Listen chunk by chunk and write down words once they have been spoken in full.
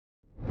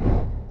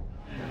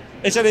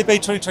It's LAB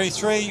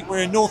 2023, we're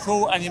in North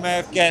Hall, and you may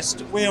have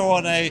guessed we're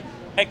on a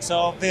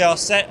XR VR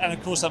set, and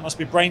of course that must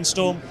be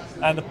Brainstorm,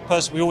 and the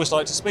person we always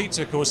like to speak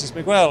to, of course, is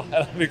Miguel.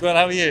 Miguel,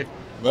 how are you?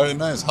 Very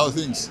nice. How are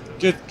things?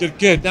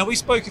 Good. Now, we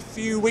spoke a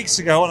few weeks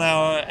ago on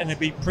our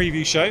NAB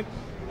preview show,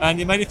 and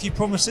you made a few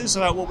promises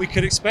about what we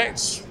could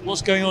expect.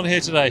 What's going on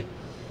here today?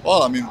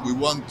 Well, I mean, we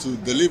want to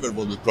deliver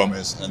what we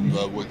promised, and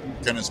what we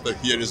can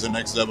expect here is the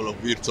next level of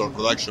virtual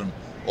production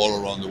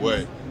all around the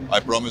way. I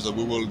promise that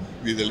we will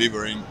be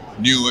delivering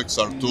new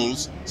XR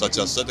tools, such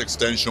as set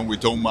extension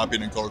with tone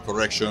mapping and color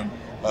correction,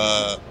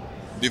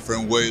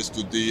 different ways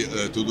to do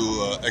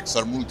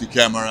XR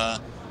multi-camera,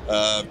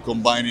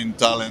 combining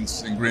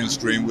talents in green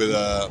screen with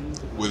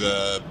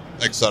a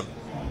XR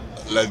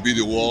LED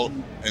video wall,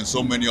 and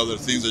so many other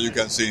things that you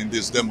can see in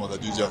this demo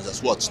that you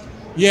just watched.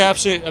 Yeah,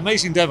 absolutely.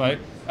 Amazing demo.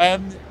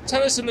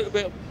 Tell us a little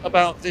bit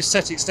about this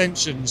set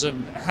extensions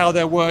and how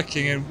they're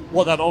working and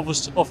what that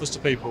offers to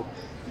people.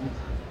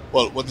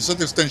 Well, what the set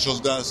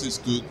extensions does is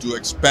to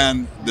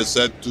expand the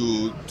set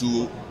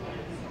to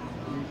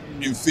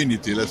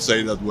infinity, let's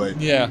say that way.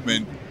 Yeah. I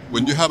mean,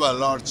 when you have a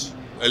large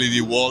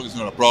LED wall, it's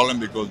not a problem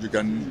because you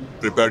can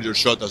prepare your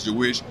shot as you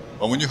wish.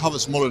 But when you have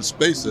smaller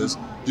spaces,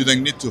 you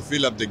then need to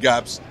fill up the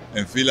gaps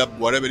and fill up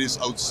whatever is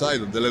outside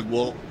of the LED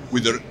wall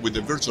with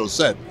the virtual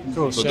set. Of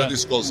course, so that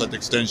is called set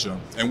extension.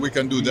 And we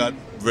can do that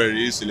very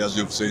easily, as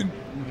you've seen.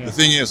 Yeah. The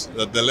thing is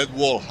that the LED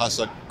wall has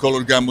a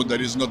color gamut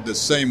that is not the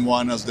same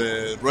one as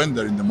the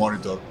render in the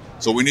monitor.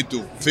 So we need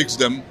to fix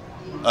them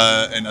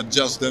and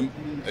adjust them,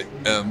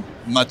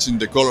 matching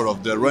the color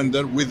of the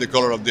render with the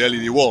color of the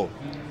LED wall.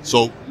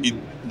 So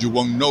you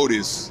won't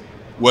notice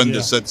when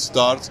the set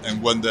starts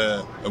and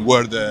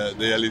where the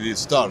LED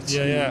starts.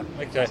 Yeah.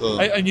 Okay. So,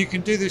 and you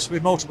can do this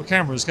with multiple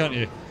cameras, can't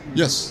you?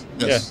 Yes.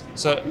 Yeah.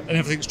 So and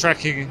everything's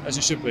tracking as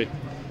it should be.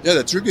 Yeah.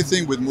 The tricky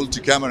thing with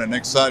multi-camera and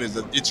XR is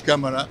that each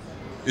camera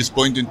is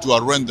pointing to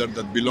a render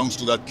that belongs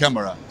to that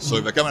camera. So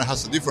if a camera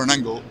has a different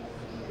angle,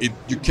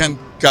 you can't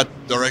cut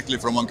directly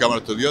from one camera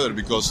to the other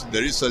because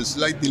there is a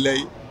slight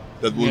delay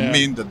that will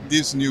mean that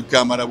this new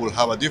camera will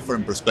have a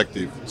different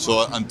perspective.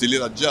 So until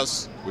it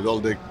adjusts with all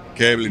the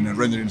cabling and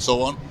rendering and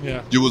so on,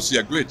 you will see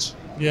a glitch.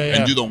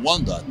 And you don't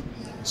want that.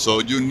 So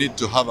you need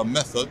to have a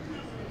method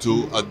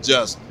to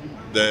adjust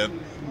the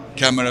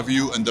camera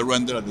view and the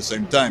render at the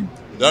same time.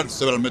 There are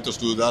several methods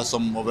to do that.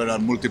 Some of them are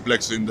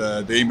multiplexing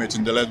the image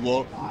in the LED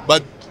wall.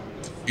 But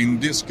in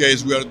this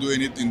case, we are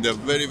doing it in the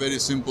very, very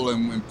simple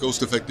and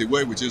cost-effective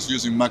way, which is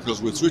using macros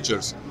with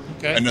switchers.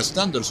 Okay. And a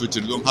standard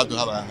switcher, you don't have to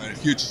have a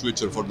huge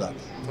switcher for that.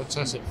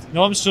 Fantastic.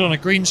 Now, I'm still on a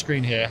green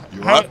screen here.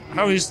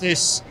 How is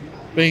this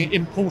being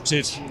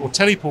imported or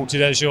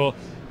teleported, as your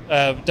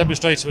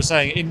demonstrator was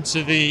saying,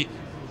 into the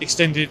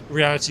extended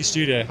reality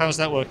studio? How's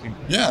that working?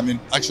 Yeah, I mean,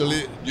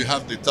 actually, you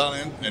have the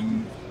talent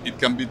and it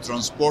can be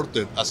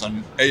transported as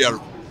an AR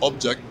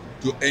object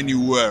to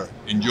anywhere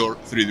in your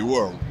 3D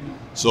world.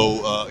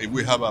 So if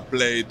we have a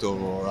plate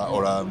or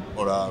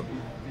a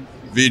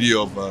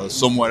video of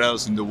somewhere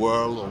else in the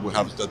world, or we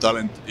have the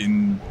talent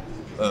in,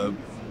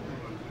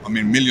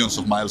 millions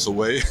of miles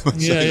away,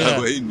 that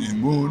way, in the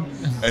moon,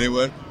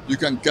 anywhere, you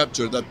can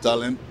capture that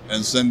talent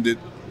and send it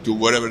to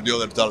wherever the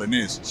other talent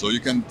is. So you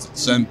can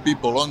send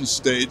people on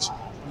stage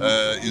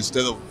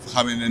instead of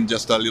having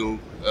just a little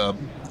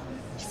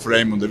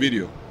frame on the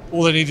video.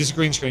 All they need is a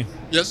green screen.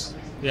 Yes.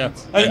 Yeah.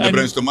 And the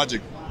Brainstorm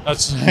magic.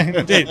 That's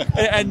indeed.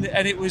 And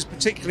it was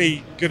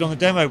particularly good on the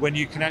demo when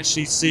you can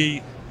actually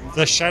see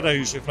the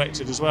shadows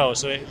reflected as well.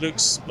 So it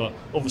looks,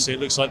 obviously it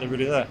looks like they're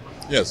really there.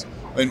 Yes.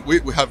 And we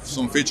have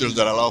some features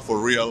that allow for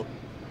real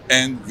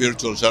and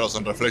virtual shadows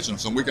and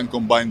reflections, and we can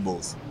combine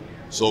both.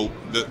 So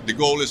the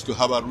goal is to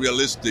have a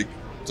realistic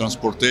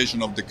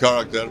transportation of the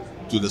character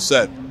to the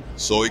set,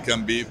 so it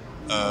can be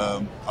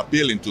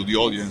appealing to the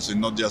audience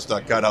and not just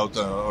a cutout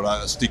or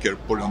a sticker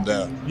put on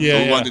there. Yeah,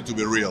 so we want it to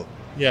be real.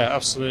 Yeah,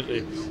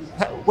 absolutely.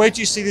 Where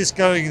do you see this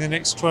going in the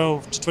next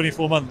 12 to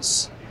 24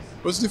 months?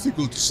 Well, it's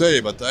difficult to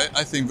say, but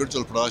I think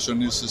virtual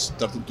production is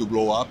starting to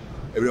blow up.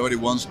 Everybody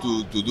wants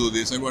to do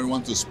this. Everyone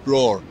wants to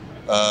explore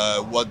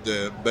what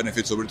the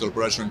benefits of virtual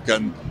production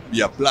can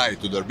be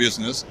applied to their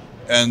business.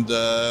 And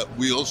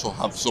we also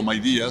have some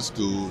ideas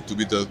to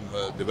be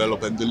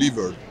developed and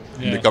delivered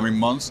in the coming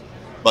months.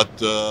 But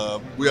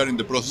we are in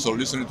the process of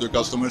listening to the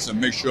customers and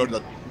make sure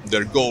that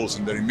their goals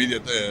and their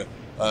immediate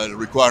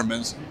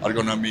requirements are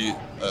going to be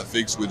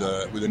fixed with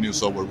the new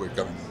software we're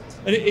coming.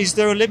 And is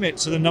there a limit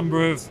to the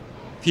number of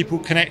people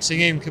connecting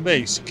in can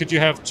be? So could you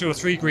have 2 or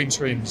 3 green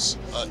screens?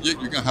 You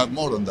can have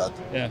more than that.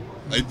 Yeah.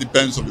 It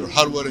depends on your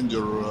hardware and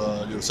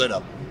your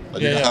setup.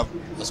 But you can have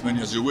as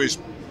many as you wish,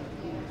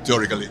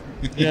 theoretically.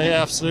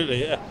 yeah,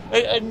 absolutely. Yeah.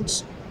 And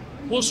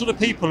what sort of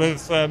people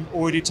have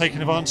already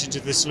taken advantage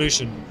of this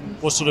solution?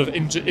 What sort of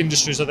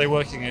industries are they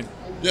working in?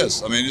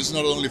 Yes, I mean, it's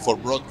not only for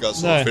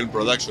broadcast or film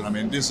production. I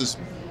mean, this is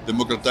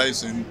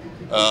democratizing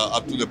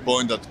up to the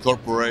point that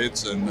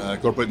corporates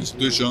and corporate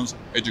institutions,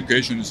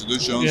 education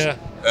institutions,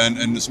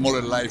 and the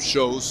smaller live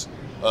shows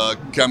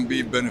can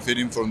be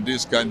benefiting from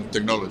this kind of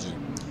technology.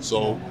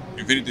 So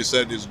Infinity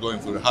set is going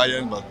for the high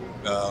end, but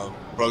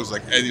products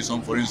like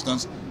Edison, for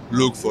instance,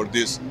 look for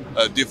this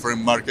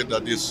different market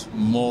that is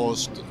more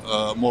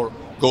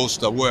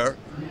cost aware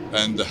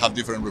and have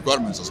different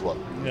requirements as well.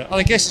 Yeah, and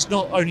I guess it's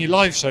not only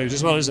live shows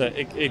as well, is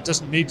it? It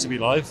doesn't need to be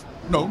live.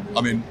 No,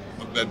 I mean,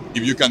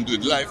 if you can do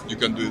it live, you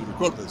can do it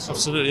recorded. So.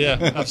 Absolutely,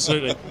 yeah,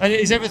 absolutely. And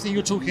is everything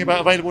you're talking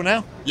about available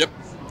now? Yep,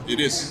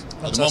 it is.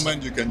 Fantastic. At the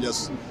moment, you can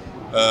just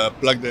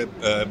plug the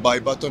buy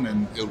button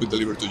and it'll be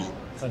delivered to you.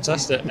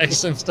 Fantastic,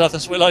 excellent stuff.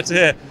 That's what we like to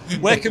hear.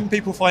 Where can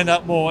people find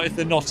out more if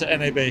they're not at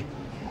NAB?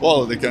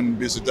 Well, they can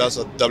visit us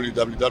at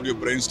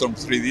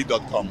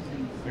www.brainstorm3d.com.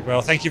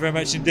 Well, thank you very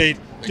much indeed.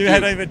 Do you.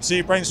 head over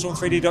to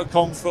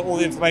brainstorm3d.com for all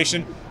the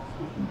information.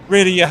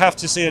 Really, you have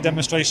to see a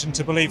demonstration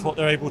to believe what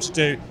they're able to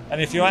do. And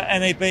if you're at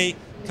NAB,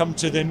 come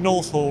to the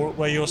North Hall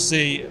where you'll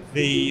see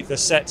the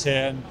set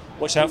here and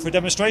watch out for a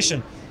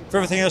demonstration. For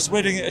everything else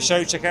we're doing at the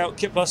show, check out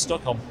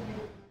kitplus.com.